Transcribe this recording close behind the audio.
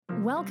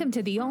Welcome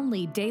to the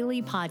only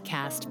daily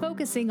podcast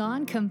focusing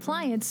on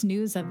compliance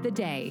news of the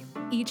day.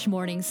 Each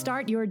morning,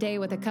 start your day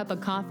with a cup of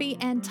coffee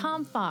and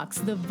Tom Fox,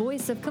 the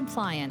voice of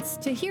compliance,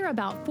 to hear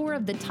about 4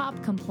 of the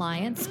top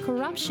compliance,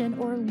 corruption,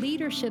 or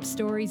leadership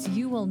stories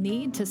you will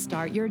need to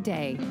start your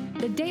day.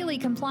 The Daily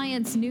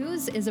Compliance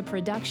News is a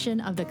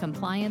production of the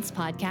Compliance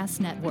Podcast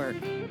Network.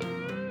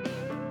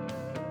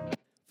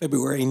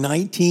 February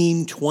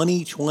 19,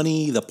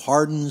 2020, the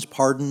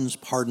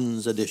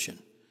Pardons edition.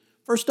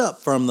 First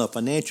up, from the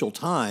Financial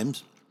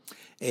Times,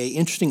 an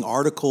interesting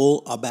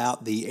article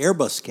about the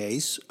Airbus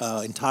case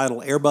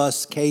entitled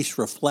 "Airbus Case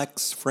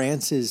Reflects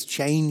France's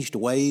Changed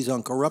Ways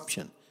on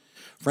Corruption."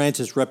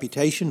 France's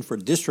reputation for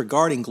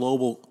disregarding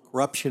global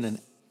corruption and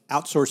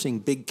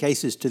outsourcing big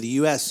cases to the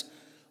U.S.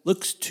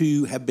 looks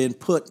to have been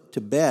put to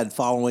bed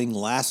following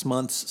last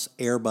month's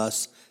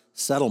Airbus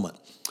settlement.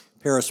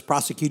 Paris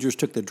prosecutors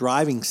took the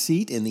driving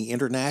seat in the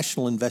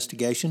international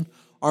investigation,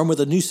 armed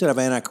with a new set of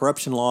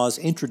anti-corruption laws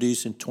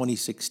introduced in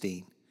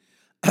 2016.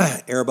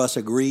 Airbus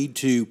agreed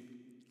to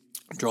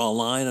draw a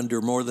line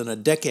under more than a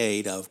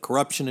decade of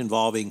corruption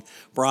involving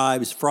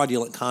bribes,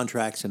 fraudulent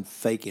contracts, and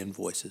fake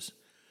invoices.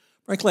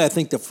 Frankly, I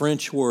think the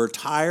French were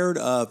tired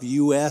of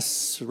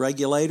U.S.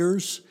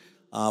 regulators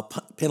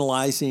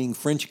penalizing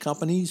French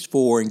companies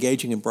for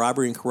engaging in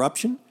bribery and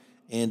corruption,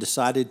 and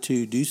decided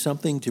to do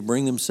something to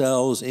bring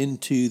themselves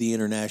into the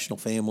international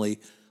family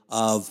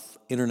of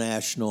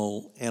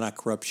international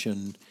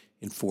anti-corruption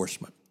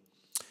enforcement.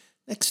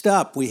 Next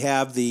up, we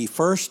have the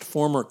first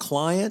former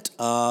client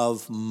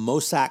of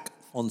Mossack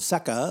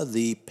Fonseca,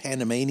 the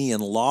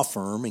Panamanian law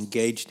firm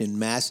engaged in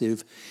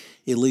massive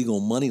illegal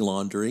money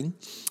laundering,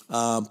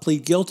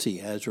 plead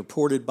guilty, as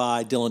reported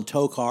by Dylan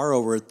Tokar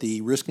over at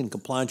the Risk and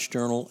Compliance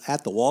Journal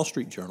at the Wall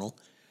Street Journal.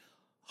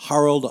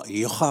 Harold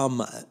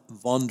Joachim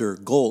von der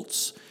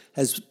Goltz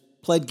has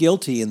pled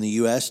guilty in the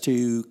U.S.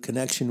 to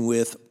connection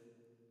with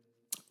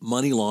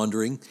money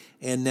laundering,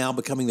 and now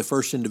becoming the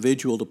first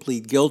individual to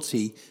plead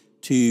guilty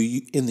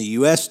in the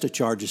U.S. to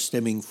charges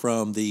stemming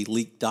from the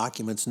leaked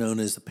documents known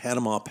as the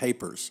Panama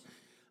Papers.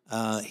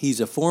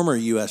 He's a former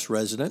U.S.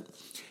 resident,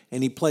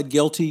 and he pled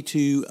guilty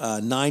to a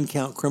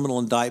 9-count criminal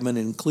indictment,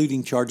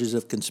 including charges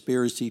of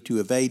conspiracy to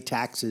evade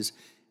taxes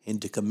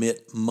and to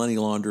commit money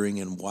laundering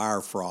and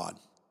wire fraud.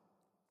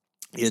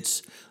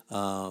 It's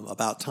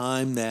about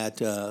time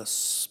that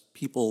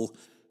people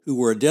who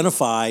were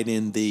identified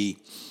in the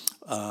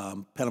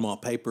Panama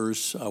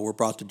Papers were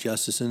brought to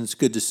justice, and it's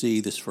good to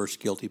see this first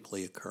guilty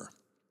plea occur.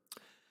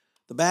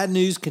 The bad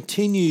news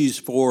continues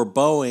for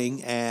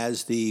Boeing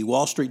as the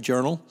Wall Street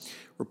Journal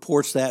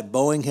reports that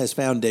Boeing has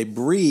found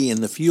debris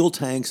in the fuel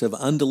tanks of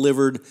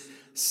undelivered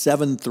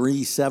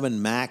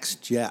 737 MAX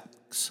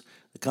jets.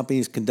 The company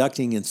is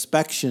conducting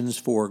inspections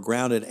for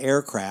grounded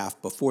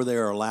aircraft before they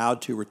are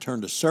allowed to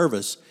return to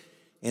service,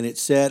 and it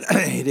said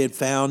it had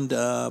found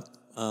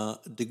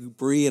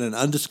debris in an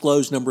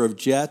undisclosed number of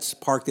jets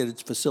parked at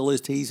its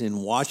facilities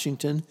in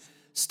Washington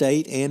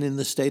State and in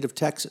the state of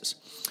Texas,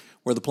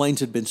 where the planes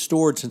had been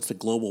stored since the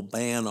global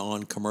ban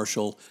on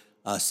commercial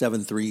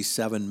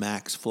 737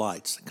 MAX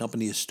flights. The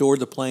company has stored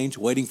the planes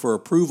waiting for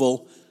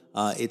approval.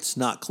 It's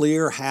not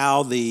clear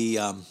how the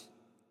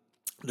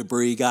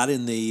debris got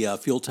in the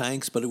fuel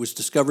tanks, but it was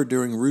discovered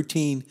during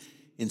routine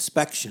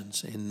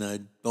inspections,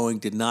 and Boeing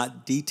did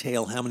not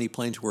detail how many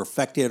planes were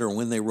affected or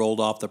when they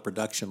rolled off the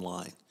production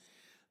line.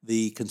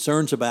 The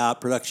concerns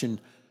about production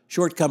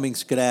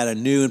shortcomings could add a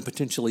new and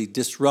potentially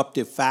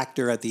disruptive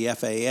factor at the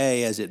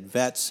FAA as it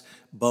vets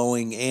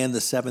Boeing and the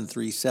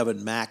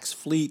 737 MAX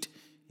fleet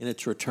in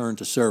its return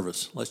to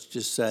service. Let's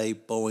just say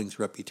Boeing's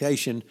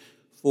reputation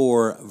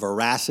for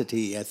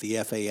veracity at the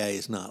FAA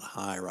is not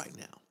high right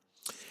now.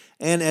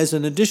 And as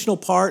an additional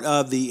part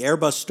of the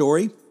Airbus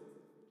story,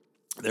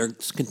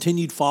 there's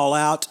continued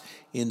fallout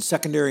in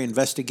secondary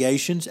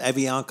investigations.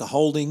 Avianca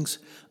Holdings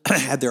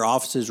had their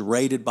offices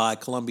raided by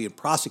Colombian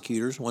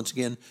prosecutors, once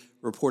again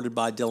reported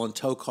by Dylan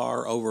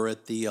Tokar over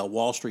at the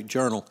Wall Street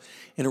Journal.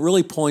 And it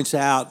really points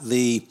out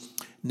the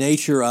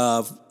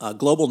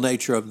global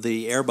nature of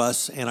the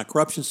Airbus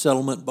anti-corruption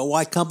settlement, but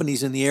why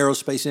companies in the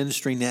aerospace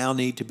industry now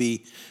need to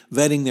be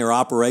vetting their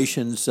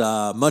operations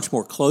much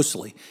more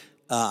closely.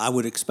 I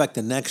would expect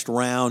the next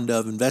round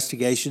of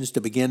investigations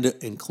to begin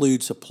to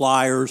include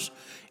suppliers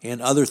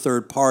and other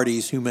third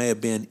parties who may have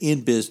been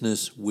in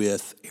business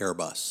with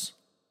Airbus.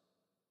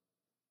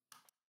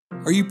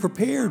 Are you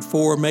prepared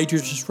for major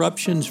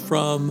disruptions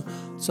from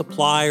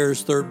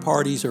suppliers, third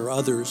parties, or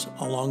others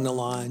along the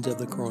lines of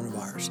the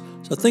coronavirus?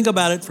 So think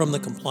about it from the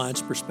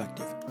compliance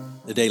perspective.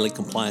 The Daily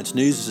Compliance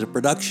News is a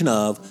production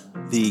of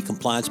the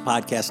Compliance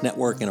Podcast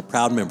Network and a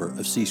proud member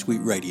of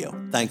C-Suite Radio.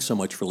 Thanks so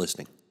much for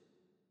listening.